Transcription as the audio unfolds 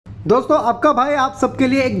दोस्तों आपका भाई आप सबके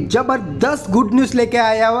लिए एक जबरदस्त गुड न्यूज़ लेके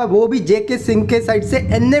आया हुआ है, वो भी ZkSync के साइड से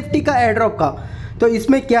NFT का एयरड्रॉप का। तो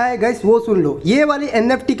इसमें क्या है गाइस वो सुन लो। ये वाली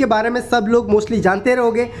NFT के बारे में सब लोग मोस्टली जानते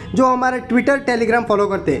रहोगे जो हमारे ट्विटर टेलीग्राम फॉलो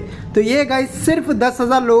करते हैं। तो ये गाइस सिर्फ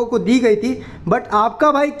 10,000 लोगों को दी गई थी, बट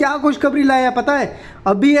आपका भाई क्या खुशखबरी लाया पता है?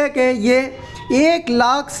 अभी है कि ये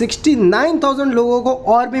 1,69,000 लोगों को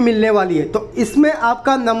और भी मिलने वाली है। तो इसमें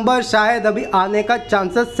आपका नंबर शायद अभी आने का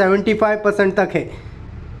चांसेस 75% तक है।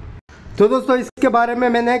 तो दोस्तों इसके बारे में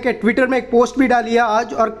मैंने कि ट्विटर में एक पोस्ट भी डाली है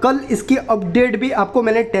आज, और कल इसकी अपडेट भी आपको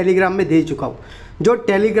मैंने टेलीग्राम में दे चुका हूँ। जो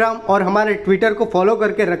टेलीग्राम और हमारे ट्विटर को फॉलो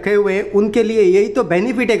करके रखे हुए हैं उनके लिए यही तो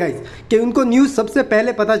बेनिफिट है गाइस कि उनको न्यूज़ सबसे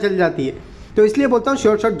पहले पता चल जाती है। तो इसलिए बोलता हूँ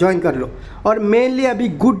शॉर्ट ज्वाइन कर लो। और मेनली अभी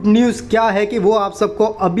गुड न्यूज़ क्या है कि वो आप सबको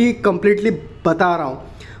अभी कंप्लीटली बता रहा हूँ।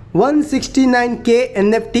 169K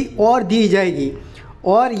NFT और दी जाएगी,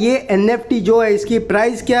 और ये NFT जो है इसकी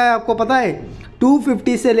प्राइस क्या है आपको पता है?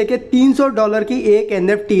 250 से लेके $300 की एक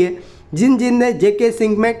NFT है। जिन ने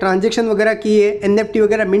ZkSync में ट्रांजेक्शन वगैरह की है, NFT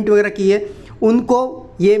वगैरह मिंट वगैरह की है, उनको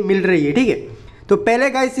ये मिल रही है। ठीक है, तो पहले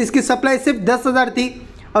गाइस इसकी सप्लाई सिर्फ 10,000 थी,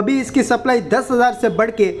 अभी इसकी सप्लाई 10,000 से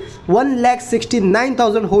बढ़ के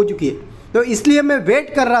 1,69,000 हो चुकी है। तो इसलिए मैं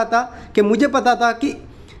वेट कर रहा था कि मुझे पता था कि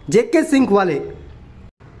ZkSync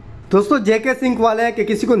वाले कि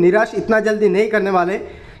किसी को निराश इतना जल्दी नहीं करने वाले,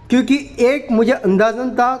 क्योंकि एक मुझे अंदाज़न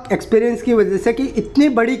था एक्सपीरियंस की वजह से कि इतनी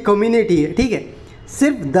बड़ी कम्युनिटी है। ठीक है,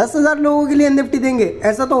 सिर्फ 10,000 लोगों के लिए NFT देंगे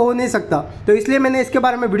ऐसा तो हो नहीं सकता। तो इसलिए मैंने इसके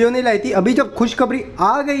बारे में वीडियो नहीं लाई थी। अभी जब खुशखबरी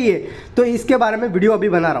आ गई है तो इसके बारे में वीडियो अभी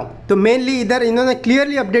बना रहा हूँ। तो मेनली इधर इन्होंने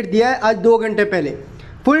क्लियरली अपडेट दिया है आज 2 घंटे पहले।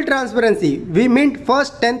 Full transparency, we mint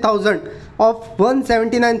first 10,000 of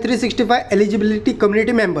 179,365 eligibility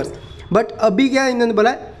community members. But अभी क्या इन्होंने बोला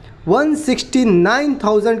है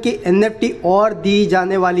 169,000 की NFT और दी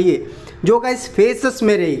जाने वाली है, जो गाइस फेसेस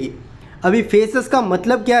में रहेगी। अभी फेसेस का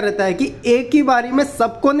मतलब क्या रहता है कि एक ही बारी में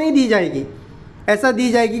सबको नहीं दी जाएगी, ऐसा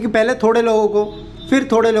दी जाएगी कि पहले थोड़े लोगों को, फिर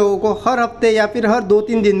थोड़े लोगों को, हर हफ्ते या फिर हर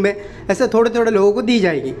 2-3 दिन में ऐसे थोड़े लोगों को दी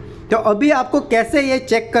जाएगी। तो अभी आपको कैसे ये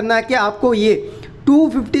चेक करना है कि आपको ये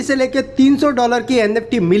 250 से लेकर $300 की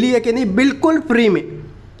NFT मिली है कि नहीं, बिल्कुल फ्री में।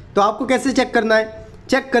 तो आपको कैसे चेक करना है?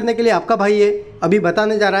 चेक करने के लिए आपका भाई है अभी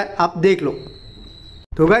बताने जा रहा है, आप देख लो।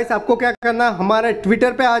 तो गाइस आपको क्या करना है, हमारे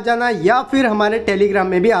ट्विटर पे आ जाना या फिर हमारे टेलीग्राम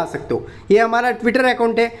में भी आ सकते हो। ये हमारा ट्विटर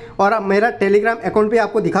अकाउंट है और मेरा टेलीग्राम अकाउंट भी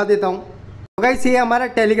आपको दिखा देता हूँ। तो गाइस ये हमारा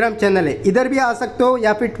टेलीग्राम चैनल है, इधर भी आ सकते हो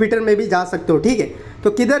या फिर ट्विटर में भी जा सकते हो। ठीक है,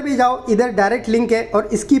 तो किधर भी जाओ, इधर डायरेक्ट लिंक है, और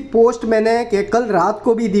इसकी पोस्ट मैंने कल रात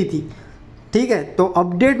को भी दी थी। ठीक है, तो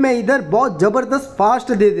अपडेट मैं इधर बहुत ज़बरदस्त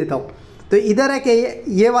फास्ट दे देता हूँ। तो इधर है कि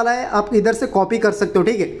ये वाला है, आप इधर से कॉपी कर सकते हो।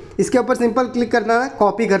 ठीक है, इसके ऊपर सिंपल क्लिक करना है,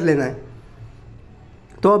 कॉपी कर लेना है।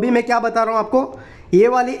 तो अभी मैं क्या बता रहा हूँ आपको, ये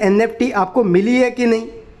वाली NFT आपको मिली है कि नहीं।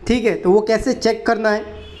 ठीक है, तो वो कैसे चेक करना है,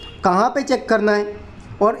 कहाँ पे चेक करना है,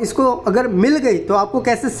 और इसको अगर मिल गई तो आपको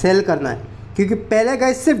कैसे सेल करना है। क्योंकि पहले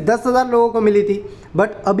गाइस सिर्फ 10,000 लोगों को मिली थी, बट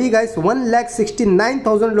अभी गाइस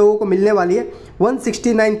 1,69,000 लोगों को मिलने वाली है,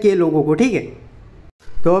 169K लोगों को। ठीक है,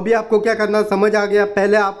 तो अभी आपको क्या करना समझ आ गया।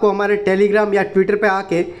 पहले आपको हमारे टेलीग्राम या ट्विटर पे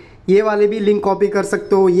आके ये वाले भी लिंक कॉपी कर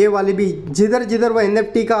सकते हो, ये वाले भी जिधर वो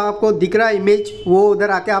NFT का आपको दिख रहा है इमेज, वो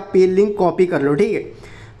उधर आके आप पे लिंक कॉपी कर लो। ठीक है,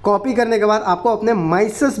 कॉपी करने के बाद आपको अपने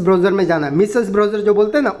माइसेस ब्राउज़र में जाना है, मिसेस ब्राउज़र जो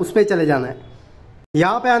बोलते हैं ना, उस पर चले जाना है।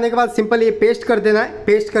 यहाँ पे आने के बाद सिंपल ये पेस्ट कर देना है,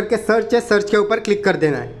 पेस्ट करके सर्च है, सर्च के ऊपर क्लिक कर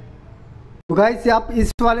देना है। तो गाइस आप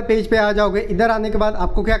इस वाले पेज पे आ जाओगे। इधर आने के बाद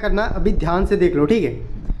आपको क्या करना है, अभी ध्यान से देख लो। ठीक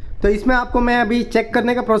है, तो इसमें आपको मैं अभी चेक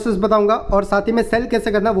करने का प्रोसेस बताऊंगा और साथ ही में सेल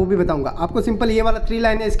कैसे करना वो भी बताऊंगा आपको। सिंपल ये वाला 3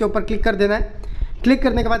 लाइन है, इसके ऊपर क्लिक कर देना है। क्लिक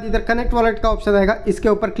करने के बाद इधर कनेक्ट वॉलेट का ऑप्शन आएगा, इसके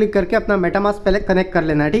ऊपर क्लिक करके अपना मेटामास्क पहले कनेक्ट कर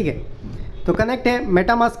लेना है। ठीक है, तो कनेक्ट है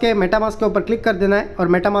मेटामास्क के ऊपर क्लिक कर देना है और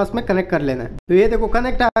मेटामास्क में कनेक्ट कर लेना है। तो ये देखो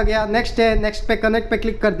कनेक्ट आ गया। नेक्स्ट है, नेक्स्ट पे कनेक्ट पे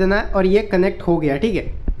क्लिक कर देना है और ये कनेक्ट हो गया। ठीक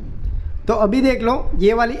है, तो अभी देख लो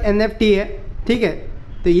ये वाली NFT है। ठीक है,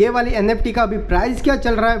 तो ये वाली NFT का अभी प्राइस क्या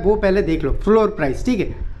चल रहा है वो पहले देख लो, फ्लोर प्राइस। ठीक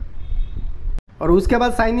है, और उसके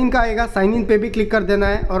बाद साइन इन का आएगा, साइन इन पे भी क्लिक कर देना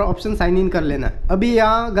है और ऑप्शन साइन इन कर लेना है। अभी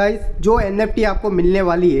यहाँ गाइस जो NFT आपको मिलने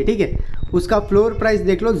वाली है, ठीक है, उसका फ्लोर प्राइस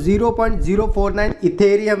देख लो 0.049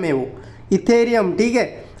 इथेरियम है वो, इथेरियम। ठीक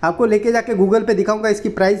है, आपको लेके जाके गूगल पे दिखाऊंगा इसकी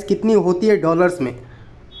प्राइस कितनी होती है डॉलर्स में।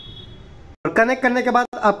 और कनेक्ट करने के बाद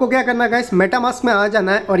आपको क्या करना है गाइस, मेटामास्क में आ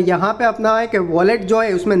जाना है और यहाँ पे अपना है कि वॉलेट जो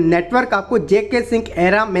है उसमें नेटवर्क आपको ZkSync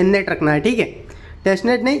एरा मेननेट रखना है। ठीक है,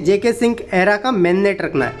 टेस्टनेट नहीं, ZkSync एरा का मेननेट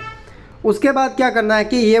रखना है। उसके बाद क्या करना है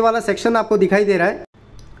कि ये वाला सेक्शन आपको दिखाई दे रहा है,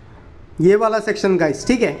 ये वाला सेक्शन गाइस।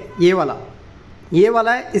 ठीक है, ये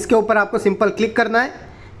वाला है, इसके ऊपर आपको सिंपल क्लिक करना है।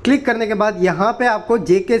 क्लिक करने के बाद यहाँ पे आपको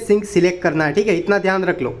ZkSync सिलेक्ट करना है। ठीक है, इतना ध्यान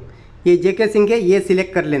रख लो, ये ZkSync है, ये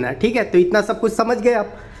सिलेक्ट कर लेना है। ठीक है, तो इतना सब कुछ समझ गए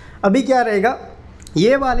आप। अभी क्या रहेगा,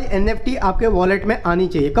 ये वाली NFT आपके वॉलेट में आनी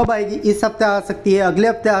चाहिए। कब आएगी? इस हफ्ते आ सकती है, अगले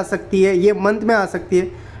हफ्ते आ सकती है, ये मंथ में आ सकती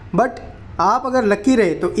है, बट आप अगर लकी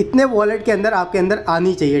रहे तो इतने वॉलेट के अंदर आपके अंदर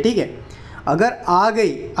आनी चाहिए, ठीक है। अगर आ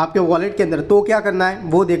गई आपके वॉलेट के अंदर तो क्या करना है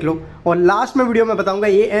वो देख लो, और लास्ट में वीडियो में बताऊंगा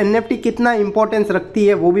ये NFT कितना इंपॉर्टेंस रखती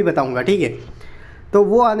है वो भी बताऊंगा, ठीक है। तो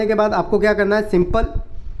वो आने के बाद आपको क्या करना है, सिंपल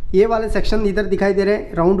ये वाले सेक्शन इधर दिखाई दे रहे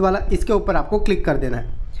हैं राउंड वाला, इसके ऊपर आपको क्लिक कर देना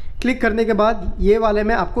है। क्लिक करने के बाद ये वाले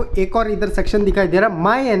में आपको एक और इधर सेक्शन दिखाई दे रहा है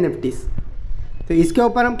माई NFTs, तो इसके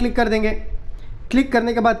ऊपर हम क्लिक कर देंगे। क्लिक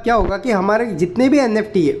करने के बाद क्या होगा कि हमारे जितने भी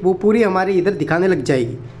NFT है वो पूरी हमारी इधर दिखाने लग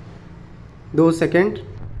जाएगी। 2 सेकेंड।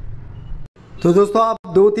 तो दोस्तों आप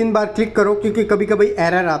 2-3 बार क्लिक करो क्योंकि कभी कभी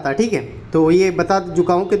एरर आता है, ठीक है। तो ये बता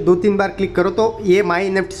चुका हूँ कि 2-3 बार क्लिक करो तो ये माई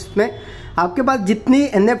NFTs में आपके पास जितनी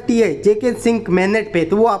NFT है ZkSync मैनेट पे,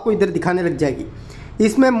 तो वो आपको इधर दिखाने लग जाएगी।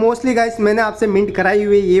 इसमें मोस्टली गाइस मैंने आपसे मिंट कराई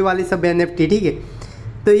हुई ये वाली सब NFT, ठीक है।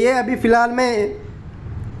 तो ये अभी फ़िलहाल में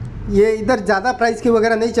ये इधर ज़्यादा प्राइस की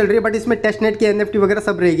वगैरह नहीं चल रही है, बट इसमें टेस्टनेट की NFT वगैरह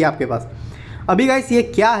सब रहेगी आपके पास। अभी गाइस ये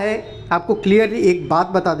क्या है आपको क्लियरली एक बात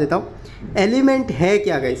बता देता हूँ। एलिमेंट है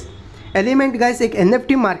क्या गाइस? एलिमेंट गाइस एक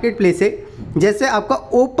NFT मार्केट प्लेस है, जैसे आपका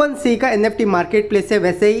ओपन सी का NFT मार्केट प्लेस है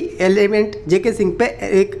वैसे ही एलिमेंट ZkSync पे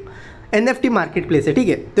एक NFT मार्केट प्लेस है, ठीक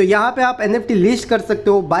है। तो यहाँ पे आप NFT लिस्ट कर सकते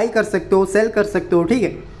हो, बाई कर सकते हो, सेल कर सकते हो, ठीक है।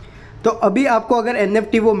 तो अभी आपको अगर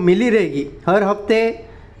NFT वो मिली रहेगी, हर हफ्ते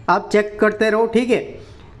आप चेक करते रहो, ठीक है।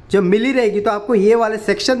 जब मिली रहेगी तो आपको ये वाले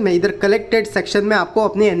सेक्शन में, इधर कलेक्टेड सेक्शन में आपको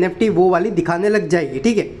अपनी NFT वो वाली दिखाने लग जाएगी,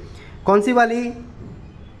 ठीक है। कौन सी वाली?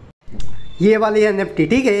 ये वाली NFT,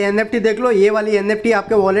 ठीक है। ये NFT देख लो, ये वाली NFT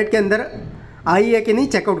आपके वॉलेट के अंदर आई है कि नहीं,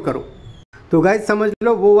 चेकआउट करो। तो गाइस समझ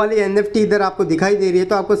लो वो वाली NFT इधर आपको दिखाई दे रही है,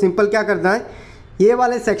 तो आपको सिंपल क्या करना है, ये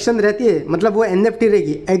वाले सेक्शन रहती है, मतलब वो NFT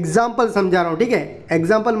रहेगी। एग्जाम्पल समझा रहा हूँ, ठीक है।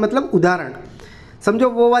 एग्जाम्पल मतलब उदाहरण समझो,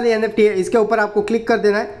 वो वाली NFT है, इसके ऊपर आपको क्लिक कर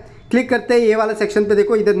देना है। क्लिक करते ही ये वाला सेक्शन पे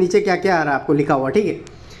देखो इधर नीचे क्या क्या आ रहा है आपको लिखा हुआ, ठीक है।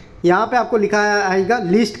 यहाँ पे आपको लिखा आएगा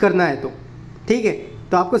लिस्ट करना है, तो ठीक है।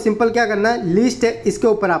 तो आपको सिंपल क्या करना है, लिस्ट है, इसके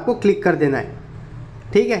ऊपर आपको क्लिक कर देना है,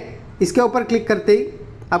 ठीक है। इसके ऊपर क्लिक करते ही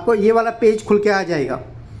आपको ये वाला पेज खुल के आ जाएगा।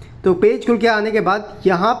 तो पेज खुल के आने के बाद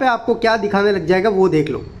यहाँ पे आपको क्या दिखाने लग जाएगा वो देख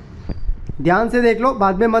लो, ध्यान से देख लो,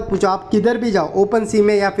 बाद में मत पूछो। आप किधर भी जाओ, ओपन सी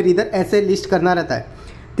में या फिर इधर ऐसे लिस्ट करना रहता है,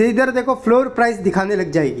 तो इधर देखो फ्लोर प्राइस दिखाने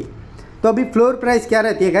लग जाएगी। तो अभी फ्लोर प्राइस क्या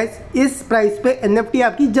रहती है गाइस, इस प्राइस पे NFT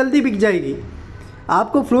आपकी जल्दी बिक जाएगी।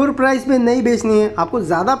 आपको फ्लोर प्राइस में नहीं बेचनी है, आपको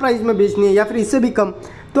ज़्यादा प्राइस में बेचनी है या फिर इससे भी कम,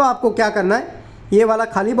 तो आपको क्या करना है, ये वाला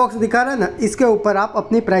खाली बॉक्स दिखा रहा है ना, इसके ऊपर आप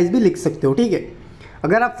अपनी प्राइस भी लिख सकते हो, ठीक है।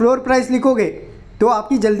 अगर आप फ्लोर प्राइस लिखोगे तो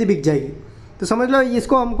आपकी जल्दी बिक जाएगी। तो समझ लो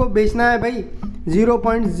इसको हमको बेचना है भाई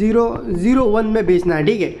 0.001 में बेचना है,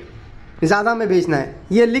 ठीक है, ज़्यादा में बेचना है।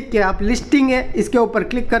 ये लिख के आप लिस्टिंग है, इसके ऊपर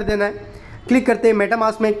क्लिक कर देना है। क्लिक करते ही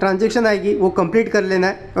मेटामास्क में एक ट्रांजेक्शन आएगी, वो कंप्लीट कर लेना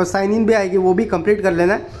है, और साइन इन भी आएगी, वो भी कंप्लीट कर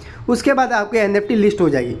लेना है। उसके बाद आपकी NFT लिस्ट हो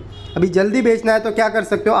जाएगी। अभी जल्दी बेचना है तो क्या कर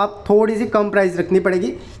सकते हो आप, थोड़ी सी कम प्राइस रखनी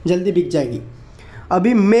पड़ेगी, जल्दी बिक जाएगी।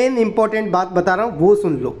 अभी मेन इंपॉर्टेंट बात बता रहा हूँ वो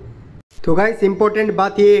सुन लो। तो गाइस इंपॉर्टेंट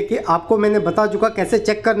बात ये है कि आपको मैंने बता चुका कैसे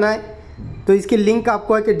चेक करना है, तो इसकी लिंक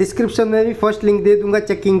आपको है कि डिस्क्रिप्शन में भी फर्स्ट लिंक दे दूंगा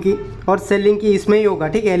चेकिंग की, और सेलिंग की इसमें ही होगा,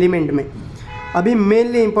 ठीक है, एलिमेंट में। अभी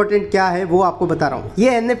मेनली इंपॉर्टेंट क्या है वो आपको बता रहा हूँ।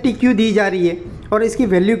 ये NFT क्यों दी जा रही है और इसकी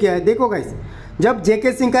वैल्यू क्या है। देखो गाइस, जब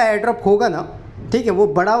ZkSync का एयरड्रॉप होगा ना, ठीक है, वो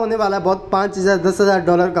बड़ा होने वाला है बहुत, 5,000 10,000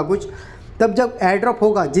 डॉलर का कुछ। तब जब एयरड्रॉप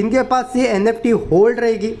होगा, जिनके पास ये NFT होल्ड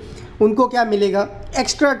रहेगी उनको क्या मिलेगा,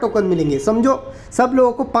 एक्स्ट्रा टोकन मिलेंगे। समझो सब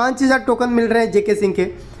लोगों को 5,000 टोकन मिल रहे हैं ZkSync के,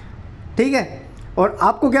 ठीक है, और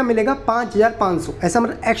आपको क्या मिलेगा 5,500, ऐसा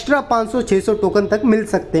मतलब एक्स्ट्रा 500-600 टोकन तक मिल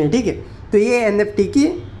सकते हैं, ठीक है। तो ये NFT की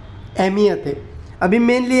अहमियत है। अभी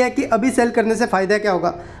मेनली है कि अभी सेल करने से फ़ायदा क्या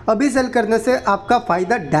होगा, अभी सेल करने से आपका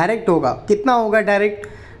फ़ायदा डायरेक्ट होगा। कितना होगा डायरेक्ट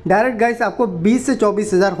गाइस आपको 20 से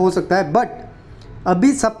 24 हज़ार हो सकता है, बट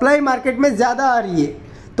अभी सप्लाई मार्केट में ज़्यादा आ रही है,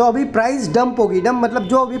 तो अभी प्राइस डंप होगी। डंप मतलब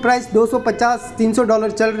जो अभी प्राइस 250-300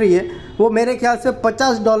 डॉलर चल रही है, वो मेरे ख्याल से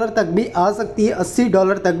 $50 तक भी आ सकती है,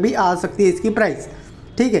 $80 तक भी आ सकती है इसकी प्राइस,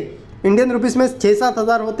 ठीक है। इंडियन रुपीज़ में 6-7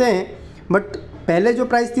 हज़ार होते हैं, बट पहले जो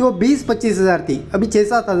प्राइस थी वो 20-25 हज़ार थी, अभी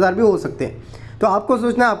 6-7 हज़ार भी हो सकते हैं। तो आपको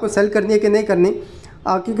सोचना है आपको सेल करनी है कि नहीं करनी,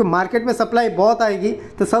 क्योंकि मार्केट में सप्लाई बहुत आएगी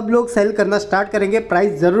तो सब लोग सेल करना स्टार्ट करेंगे,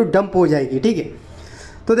 प्राइस ज़रूर डंप हो जाएगी, ठीक है।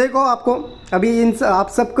 तो देखो आपको अभी आप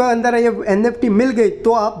सबका अंदर ये NFT मिल गई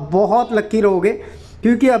तो आप बहुत लक्की रहोगे,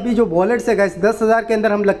 क्योंकि अभी जो वॉलेट्स है गाइस 10,000 के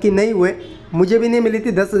अंदर हम लक्की नहीं हुए, मुझे भी नहीं मिली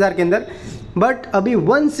थी 10,000 के अंदर, बट अभी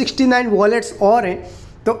 169 वॉलेट्स और हैं,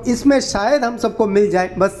 तो इसमें शायद हम सबको मिल जाए,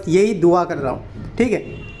 बस यही दुआ कर रहा हूँ, ठीक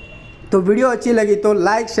है। तो वीडियो अच्छी लगी तो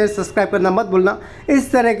लाइक शेयर सब्सक्राइब करना मत भूलना।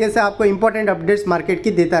 इस तरीके से आपको इंपॉर्टेंट अपडेट्स मार्केट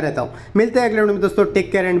की देता रहता हूँ। मिलते हैं अगले वीडियो में दोस्तों,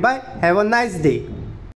 take care and bye, have a nice day.